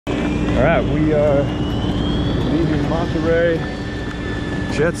All right, we are leaving Monterey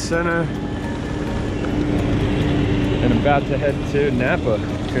Jet Center and about to head to Napa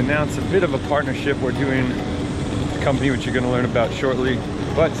to announce a bit of a partnership we're doing with a company which you're going to learn about shortly.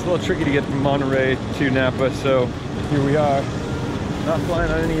 But it's a little tricky to get from Monterey to Napa, so here we are, not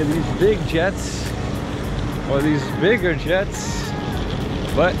flying on any of these big jets or these bigger jets,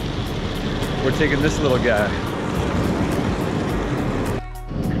 but we're taking this little guy.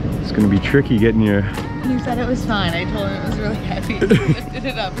 It's gonna be tricky getting your... He said it was fine. I told him it was really heavy. He lifted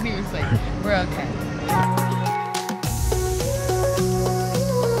it up and he was like, we're okay.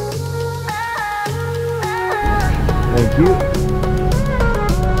 Thank you.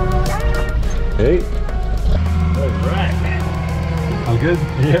 Hey. All right. All good?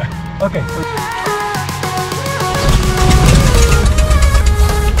 Yeah. Okay.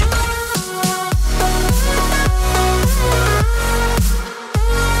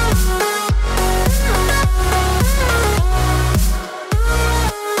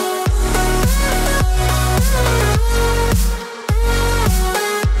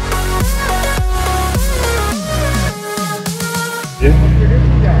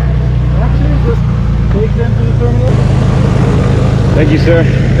 Thank you, sir.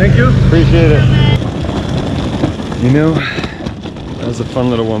 Thank you. Appreciate it. You know, that was a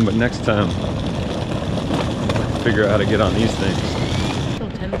fun little one, but next time, I'll figure out how to get on these things. Till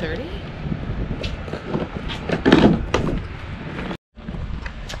 10:30?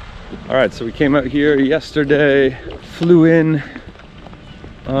 All right, so we came out here yesterday, flew in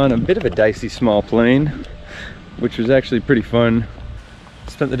on a bit of a dicey small plane, which was actually pretty fun.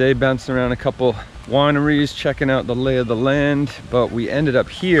 Spent the day bouncing around a couple wineries, checking out the lay of the land, but we ended up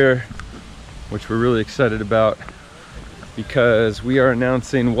here, which we're really excited about, because we are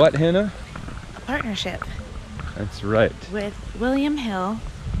announcing what, Hannah? A partnership. That's right. With William Hill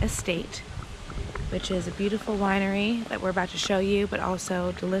Estate, which is a beautiful winery that we're about to show you, but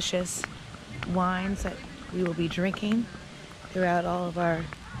also delicious wines that we will be drinking throughout all of our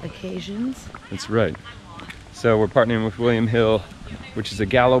occasions. That's right. So we're partnering with William Hill, which is a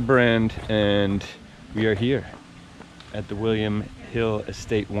Gallo brand, and we are here at the William Hill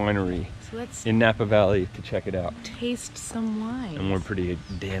Estate Winery in Napa Valley to check it out. Taste some wine. And we're pretty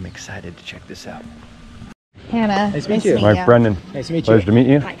damn excited to check this out. Hannah, nice to meet you. Mark Brendan. Nice to meet you. Pleasure to meet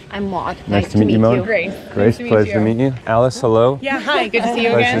you. Hi, I'm Maud. Nice to meet you, Maud. Grace. Grace, pleasure to meet you. Alice, hello. Yeah, hi, good to see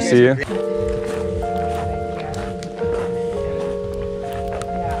you Pleasure again. to see you.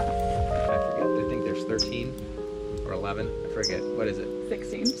 I think there's 13 or 11. I forget. What is it?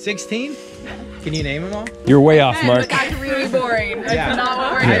 16. 16? Can you name them all? You're way off, Mark. That's really boring. That's Yeah. not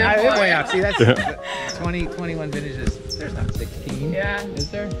what we're I here went for. way off. See, that's 20, 21 vintages. There's not 16. Yeah. Is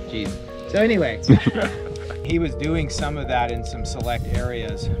there? Jeez. So anyway, he was doing some of that in some select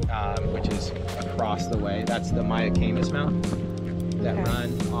areas, which is across the way. That's the Maya Camus Mountains that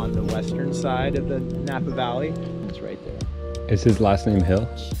run on the western side of the Napa Valley. It's right there. Is his last name Hill?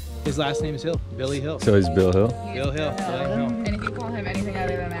 His last name is Hill. Billy Hill. So is Bill Hill? Bill Hill. William Hill. And if you call him anything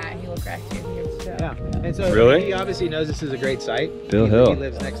other than that, he will correct you. Yeah, and so Really? he obviously knows this is a great site. Bill He Hill.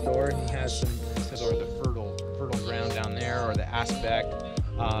 lives next door, and he has some sort of the fertile ground down there, or the aspect,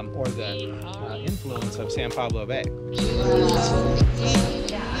 or the influence of San Pablo Bay.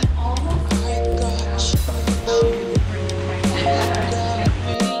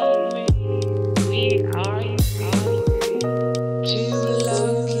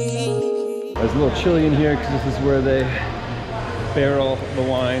 It's a little chilly in here because this is where they barrel the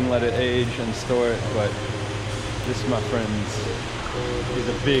wine, let it age, and store it. But this, my friends, is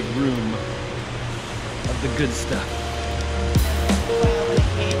a big room of the good stuff.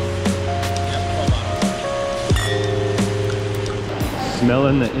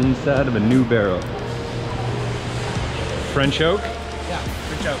 Smelling the inside of a new barrel. French oak? Yeah,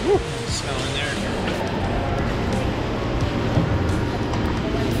 French oak. Woo. Smell in there.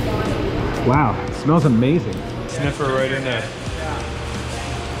 Wow, it smells amazing. Sniffer right in there.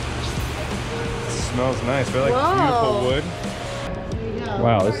 Smells nice. Very beautiful wood.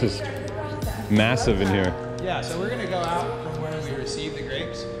 Wow, this is massive in here. Yeah, so we're gonna go out from where we receive the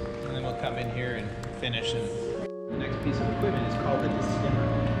grapes, and then we'll come in here and finish. And the next piece of equipment is called the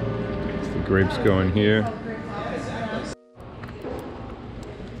distimmer. The grapes go in here.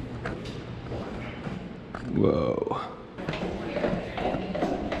 Whoa.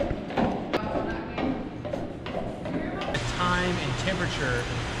 Time and temperature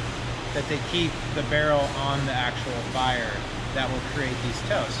that they keep the barrel on the actual fire that will create these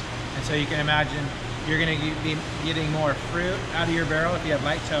toasts. And so you can imagine you're going to be getting more fruit out of your barrel if you have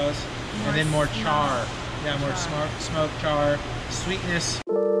light toast, and then more char. Yeah, more smoke, char, sweetness.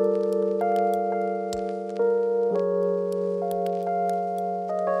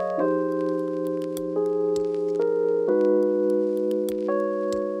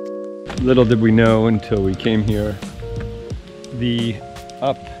 Little did we know until we came here, the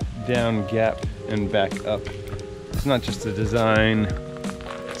up, down gap and back up. It's not just a design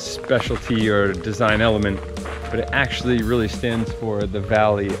specialty or design element, but it actually really stands for the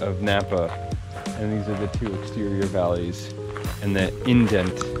Valley of Napa. And these are the two exterior valleys. And the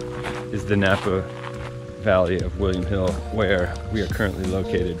indent is the Napa Valley of William Hill, where we are currently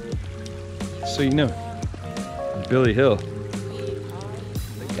located. So you know, Billy Hill,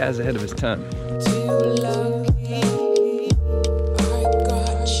 the guy's ahead of his time.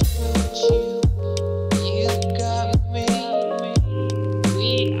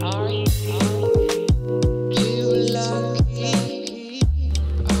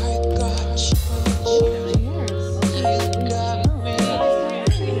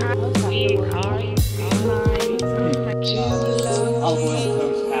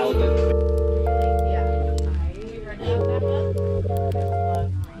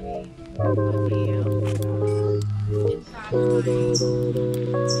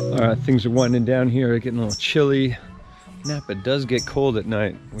 Alright, things are winding down here, getting a little chilly. Napa does get cold at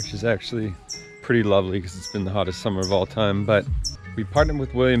night, which is actually pretty lovely because it's been the hottest summer of all time. But we partnered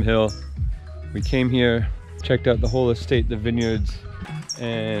with William Hill. We came here, checked out the whole estate, the vineyards,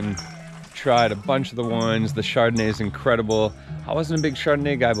 and tried a bunch of the wines. The Chardonnay is incredible. I wasn't a big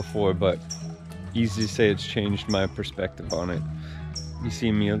Chardonnay guy before, but easy to say it's changed my perspective on it. You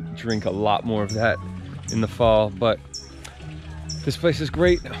see me drink a lot more of that in the fall, but this place is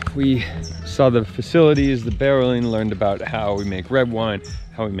great. We saw the facilities, the barreling, learned about how we make red wine,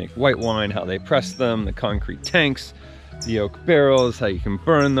 how we make white wine, how they press them, the concrete tanks, the oak barrels, how you can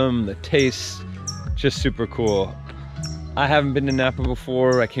burn them, the taste, just super cool. I haven't been to Napa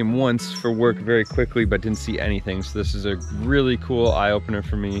before. I came once for work very quickly, but didn't see anything. So this is a really cool eye-opener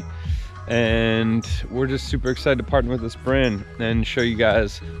for me. And we're just super excited to partner with this brand and show you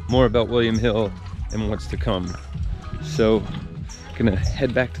guys more about William Hill and what's to come. So, gonna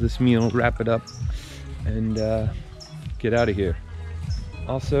head back to this meal, wrap it up, and get out of here.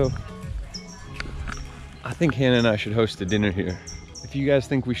 Also, I think Hannah and I should host a dinner here. If you guys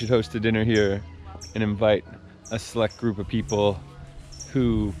think we should host a dinner here and invite a select group of people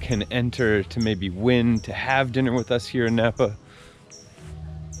who can enter to maybe win to have dinner with us here in Napa,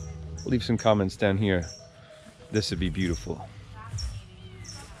 leave some comments down here. This would be beautiful.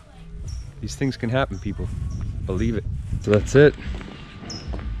 These things can happen, people. Believe it. So that's it.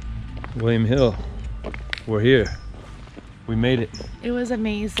 William Hill. We're here. We made it. It was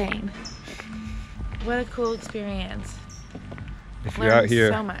amazing. What a cool experience. If you're out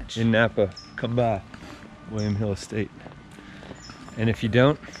here so much in Napa, come by William Hill Estate. And if you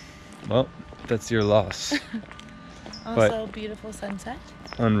don't, well, that's your loss. Also, beautiful sunset.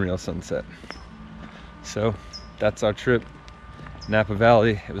 Unreal sunset. So that's our trip. Napa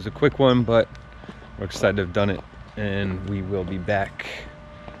Valley. It was a quick one, but we're excited to have done it, and we will be back.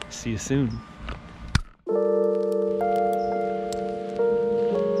 See you soon.